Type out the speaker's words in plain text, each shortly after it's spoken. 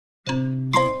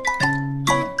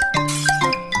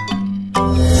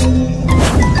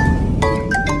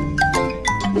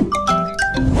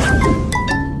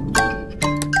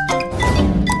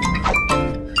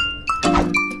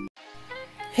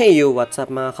Hey you, what's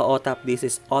up mga ka-otap? This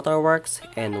is Otterworks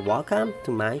and welcome to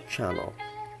my channel.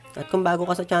 At kung bago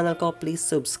ka sa channel ko, please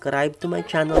subscribe to my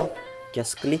channel.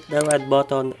 Just click the red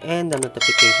button and the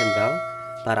notification bell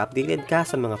para updated ka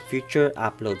sa mga future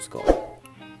uploads ko.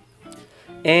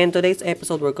 In today's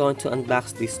episode, we're going to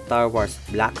unbox the Star Wars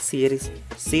Black Series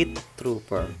Sith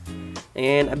Trooper.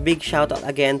 And a big shoutout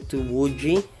again to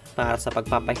Wuji para sa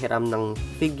pagpapahiram ng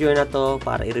figure na to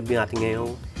para i-review natin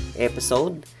ngayong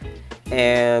episode.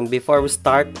 And before we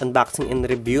start unboxing and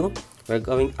review,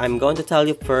 I'm going to tell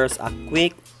you first a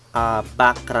quick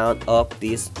background of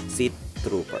this Sith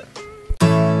Trooper.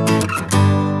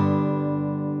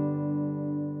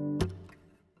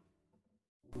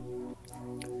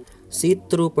 Sith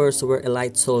Troopers were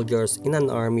elite soldiers in an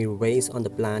army raised on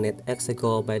the planet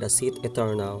Exegol by the Sith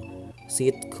Eternal,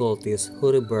 Sith cultists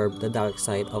who revered the dark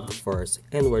side of the Force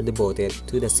and were devoted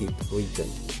to the Sith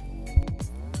region.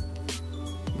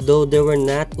 Though they were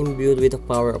not imbued with the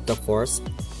power of the Force,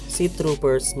 Sith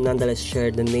Troopers nonetheless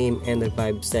shared the name and the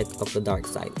vibe set of the dark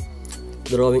side,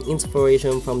 drawing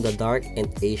inspiration from the dark and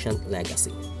ancient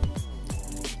legacy.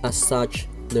 As such,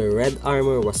 their red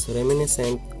armor was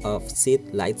reminiscent of Sith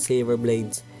lightsaber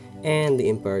blades and the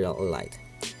Imperial light,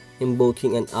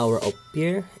 invoking an aura of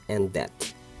fear and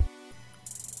death.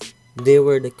 They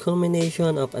were the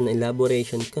culmination of an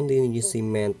elaboration continuously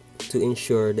meant to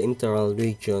ensure the internal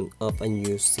region of a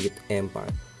new Sith Empire,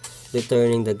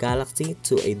 returning the galaxy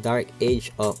to a dark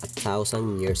age of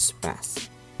 1,000 years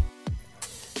past.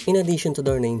 In addition to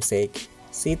their namesake,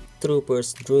 Sith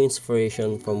Troopers drew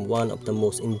inspiration from one of the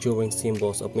most enduring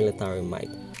symbols of military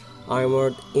might,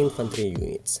 armored infantry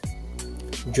units.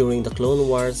 During the Clone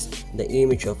Wars, the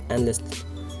image of endless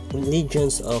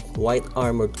legions of white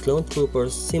armored clone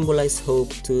troopers symbolized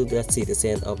hope to the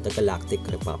citizens of the Galactic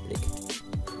Republic.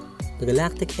 The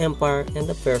Galactic Empire and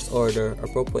the First Order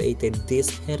appropriated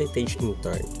this heritage in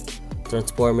turn,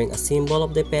 transforming a symbol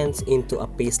of defense into a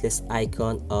faceless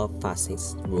icon of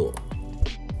fascist rule.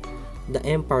 The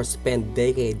Empire spent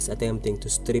decades attempting to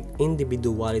strip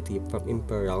individuality from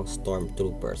Imperial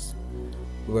stormtroopers,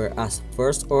 whereas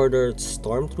First Order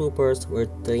stormtroopers were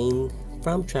trained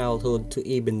from childhood to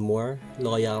even more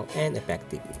loyal and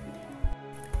effective.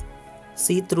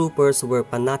 Sith Troopers were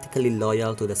fanatically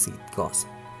loyal to the Sith cause,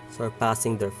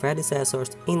 surpassing their predecessors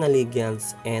in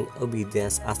allegiance and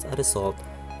obedience as a result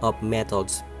of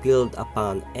methods built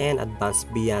upon and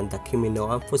advanced beyond the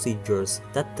Kaminoan procedures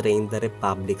that trained the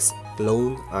Republic's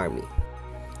clone army.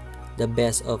 The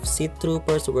best of Sith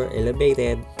Troopers were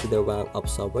elevated to the rank of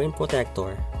Sovereign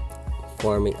Protector,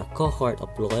 forming a cohort of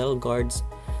loyal guards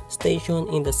stationed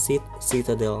in the Sith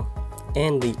Citadel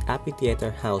and the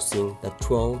amphitheater housing the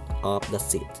throne of the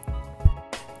Sith.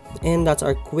 And that's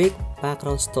our quick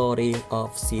background story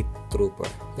of Sith Trooper.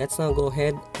 Let's now go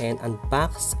ahead and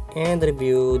unbox and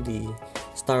review the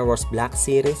Star Wars Black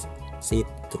Series Sith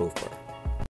Trooper.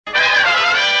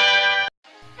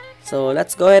 So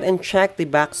let's go ahead and check the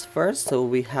box first. So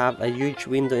we have a huge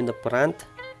window in the front.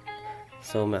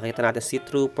 So makita natin Sith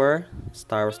Trooper,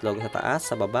 Star Wars logo sa taas,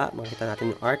 sa baba makita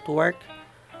natin yung artwork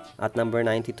at number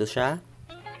 92 siya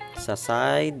sa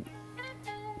side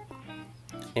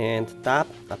and top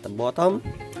at the bottom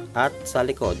at sa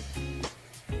likod.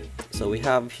 So we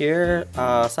have here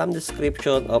some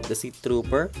description of the Sith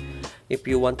Trooper. If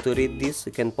you want to read this,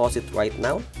 you can pause it right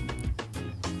now.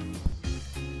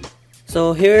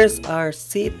 So here's our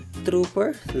Sith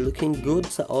Trooper, looking good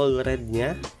sa all red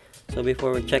niya. So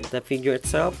before we check the figure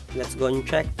itself, let's go and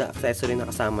check the accessory na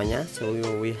kasama niya. So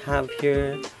we have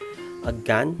here a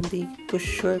gun. Hindi ko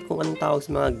sure kung anong tawag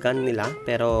sa mga gun nila,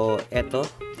 pero eto,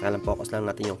 focus lang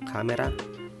natin yung camera.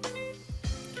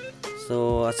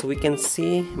 So as we can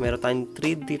see, meron tayong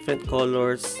 3 different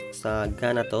colors sa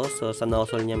gun na to. So sa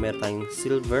nozzle niya meron tayong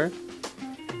silver,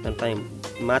 meron tayong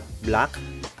matte black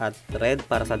at red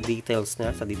para sa details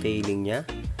niya, sa detailing niya.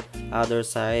 Other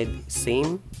side,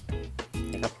 same.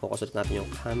 Focus ulit natin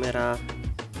yung camera.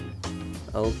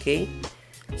 Okay.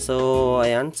 So,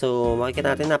 ayan. So,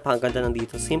 makikita natin napakaganda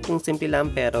nandito. Simple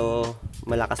lang pero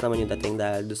malakas naman yung dating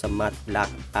dahil doon sa matte black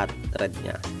at red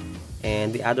niya.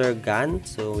 And the other gun,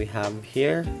 so we have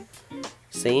here,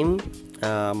 same,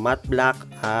 matte black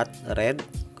at red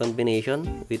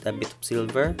combination with a bit of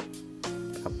silver.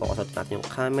 Focus ulit natin yung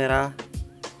camera.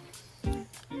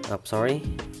 Sorry.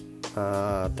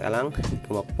 Teka lang,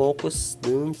 focus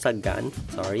dun sa gun.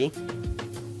 Sorry.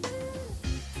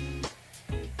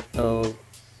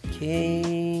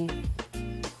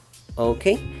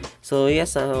 Okay. So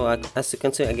yes, as you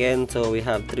can see again, so we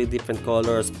have 3 different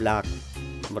colors, black,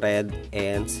 red,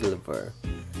 and silver.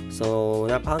 So,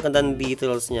 napakaganda ng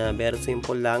details niya. Very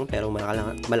simple lang, pero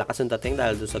malakas yung dating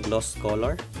dahil doon sa gloss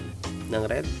color ng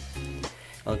red.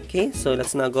 Okay, so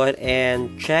let's now go ahead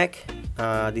and check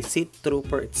the Sith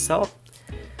Trooper itself.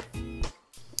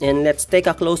 And let's take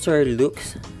a closer look.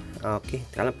 Okay,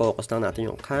 teka lang, focus lang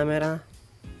natin yung camera.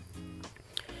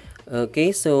 Okay,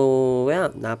 so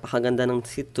yeah, napakaganda ng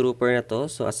Sith Trooper na to.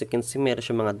 So as you can see, meron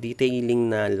siya mga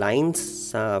detailing na lines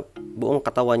sa buong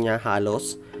katawan niya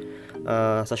halos.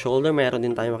 Sa shoulder, meron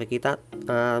din tayo makikita.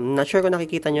 Not sure kung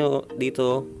nakikita nyo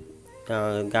dito,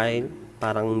 guys,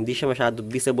 parang hindi siya masyado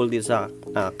visible dito sa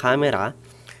camera.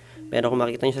 Pero kung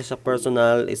makikita nyo siya sa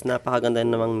personal, is napakaganda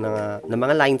namang ng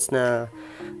mga lines na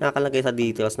nakalagay sa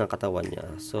details ng katawan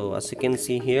niya. So as you can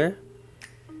see here,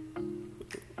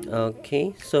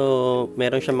 okay, so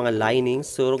meron siya mga linings.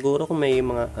 So siguro kung may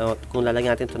mga kung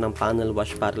lalagyan natin ito ng panel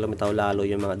wash para lumitaw lalo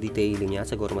yung mga detailing niya,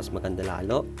 siguro mas maganda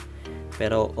lalo.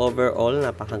 Pero overall,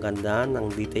 napakaganda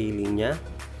ng detailing niya.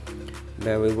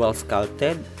 Very well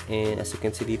sculpted. And as you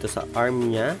can see dito sa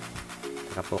arm niya,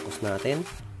 naka-focus natin.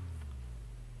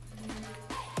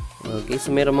 Okay, so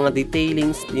meron mga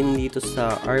detailings din dito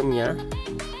sa arm niya.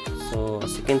 So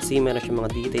as you can see, meron siya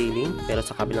mga detailing, pero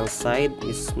sa kabilang side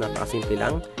is napakasimple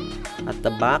lang. At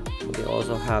the back, we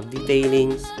also have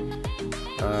detailings.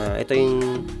 Ito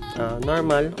yung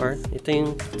normal, or ito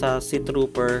yung sa Sith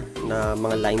Trooper na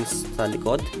mga lines sa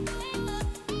likod.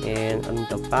 And on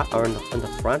the back, or on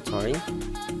the front, sorry.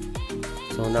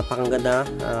 So napakaganda.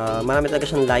 Marami talaga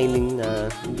siyang lining na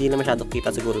hindi na masyado kita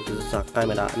siguro dito sa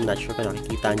camera. I'm not sure kung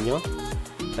nakikita nyo.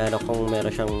 Pero kung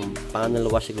meron siyang panel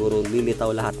wash, siguro lilitaw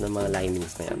lahat ng mga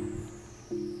linings na yan.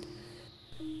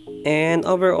 And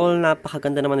overall,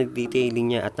 napakaganda naman ng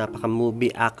detailing niya at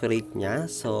napaka-movie accurate niya.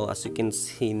 So as you can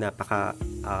see,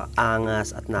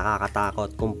 napaka-angas at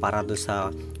nakakatakot kumpara do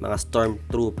sa mga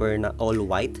Stormtrooper na all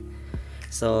white.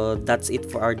 So that's it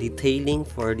for our detailing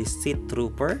for the Sith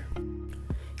Trooper.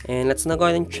 And let's now go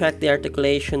ahead and check the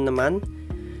articulation naman.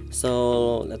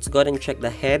 So let's go ahead and check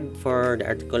the head for the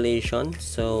articulation.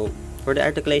 So for the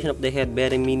articulation of the head,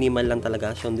 very minimal lang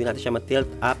talaga. So hindi natin siya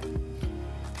ma-tilt up.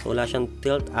 So wala siyang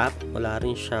tilt up, wala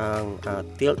rin siyang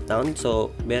tilt down. So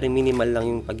very minimal lang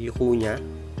yung pagyuko niya.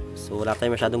 So wala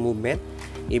tayong masyadong movement.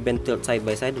 Even tilt side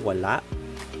by side, wala.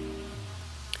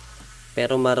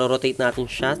 Pero maro-rotate natin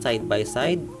siya side by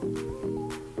side.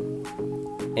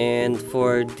 And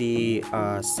for the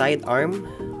side arm,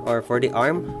 or for the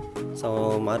arm,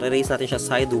 so ma-raise natin siya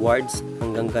sidewards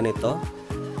hanggang ganito.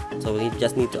 So we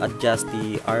just need to adjust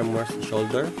the arm or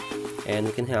shoulder. And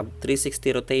we can have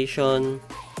 360 rotation.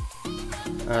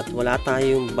 At wala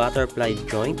tayong butterfly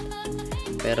joint,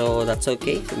 pero that's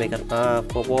okay. So make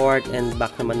forward and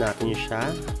back naman natin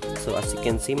siya. So as you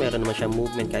can see, meron naman siyang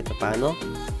movement kahit paano.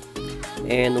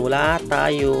 And wala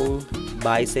tayong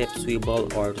bicep swivel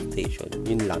or rotation.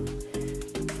 Yun lang.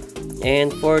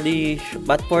 And for the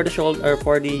shoulder, or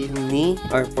for the knee,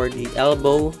 or for the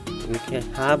elbow, we can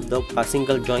have the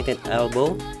single jointed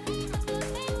elbow.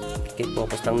 Okay,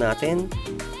 focus lang natin.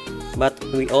 But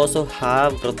we also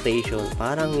have rotation,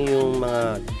 parang yung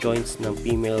mga joints ng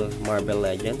female Marvel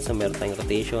Legends. So meron tayong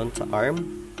rotation sa arm.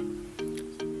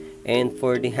 And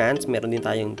for the hands, meron din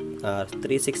tayong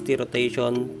 360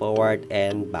 rotation forward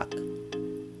and back.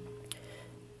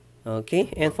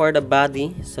 Okay, and for the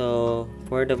body, so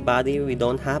for the body, we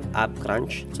don't have ab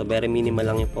crunch. So very minimal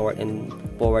lang yung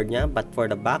forward niya. But for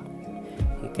the back,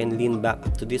 you can lean back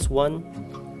up to this one.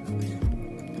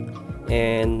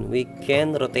 And we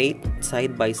can rotate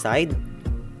side by side.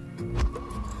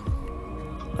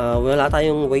 Wala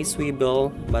tayong waist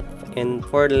swivel, but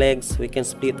for legs, we can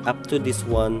split up to this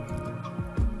one.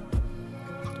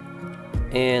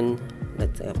 And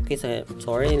okay,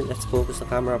 sorry, let's focus the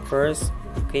camera first.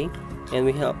 Okay, and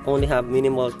we only have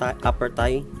minimal upper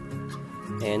thigh.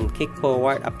 And kick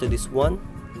forward up to this one.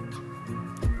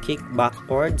 Kick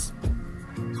backwards.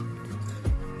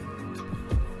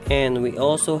 And we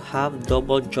also have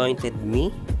double jointed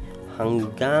knee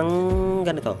hanggang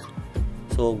ganito.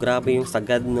 So grabe yung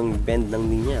sagad ng bend ng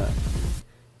knee niya.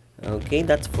 Okay,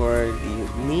 that's for the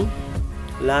knee.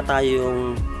 Wala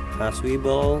tayong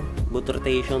swivel, boot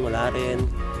rotation, wala rin.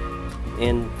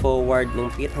 And forward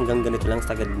ng feet hanggang ganito lang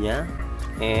sagad niya.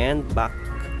 And back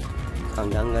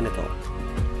hanggang ganito.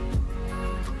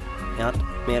 At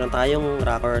meron tayong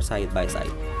rocker side by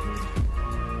side.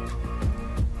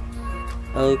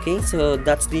 Okay, so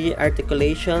that's the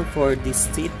articulation for the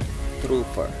Sith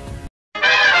Trooper.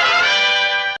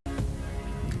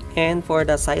 And for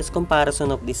the size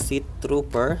comparison of the Sith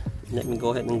Trooper, let me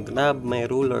go ahead and grab my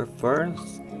ruler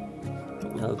first.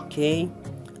 Okay,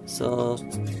 so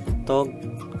ito,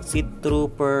 Sith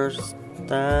Troopers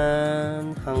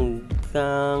Tan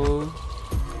hanggang,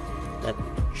 let's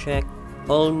check,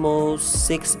 almost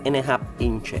 6.5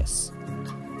 inches.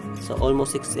 So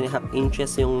almost 6.5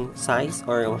 inches yung size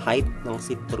or yung height ng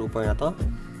Sith Trooper na to.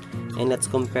 And let's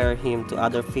compare him to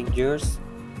other figures.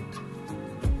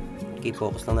 Okay,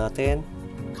 focus lang natin.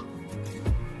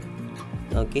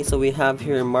 Okay, so we have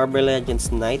here Marvel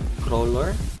Legends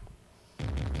Nightcrawler.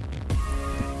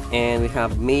 And we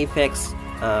have Mayfex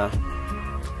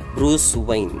Bruce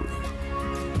Wayne.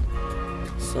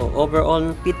 So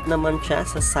overall fit naman siya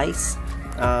sa size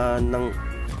ng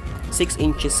 6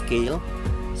 inches scale.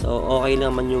 So okay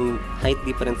naman yung height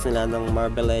difference nila ng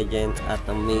Marvel Legends at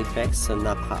ng Mayfex. So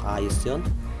nakakaayos yun.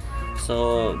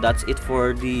 So that's it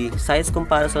for the size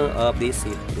comparison of this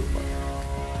Sith Trooper.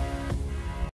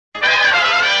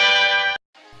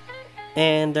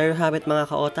 And there you have it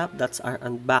mga ka-OTAP. That's our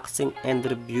unboxing and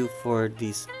review for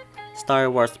this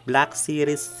Star Wars Black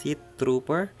Series Sith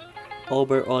Trooper.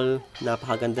 Overall,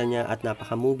 napakaganda niya at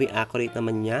napaka-movie accurate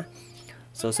naman niya.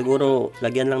 So siguro,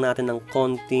 lagyan lang natin ng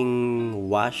konting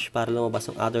wash para lumabas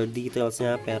yung other details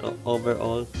niya. Pero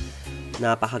overall,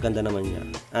 napakaganda naman niya.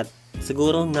 At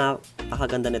siguro,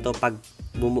 napakaganda nito pag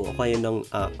bumuo kayo ng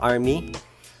army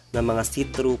ng mga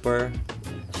Sith Trooper.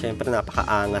 Siyempre,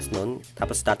 napakaangas nun.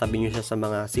 Tapos tatabi nyo siya sa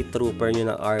mga Sith Trooper nyo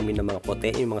ng army ng mga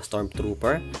puti, yung mga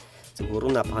Stormtrooper.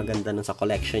 Siguro, napakaganda nun sa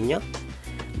collection nyo.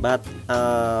 But,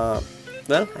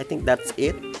 well, I think that's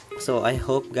it. So, I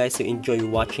hope guys you enjoy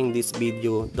watching this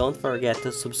video. Don't forget to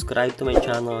subscribe to my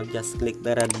channel. Just click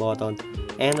the red button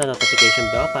and the notification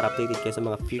bell para updated kayo sa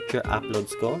mga future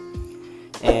uploads ko.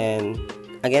 And,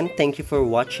 again, thank you for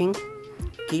watching.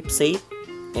 Keep safe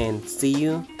and see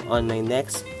you on my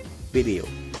next video.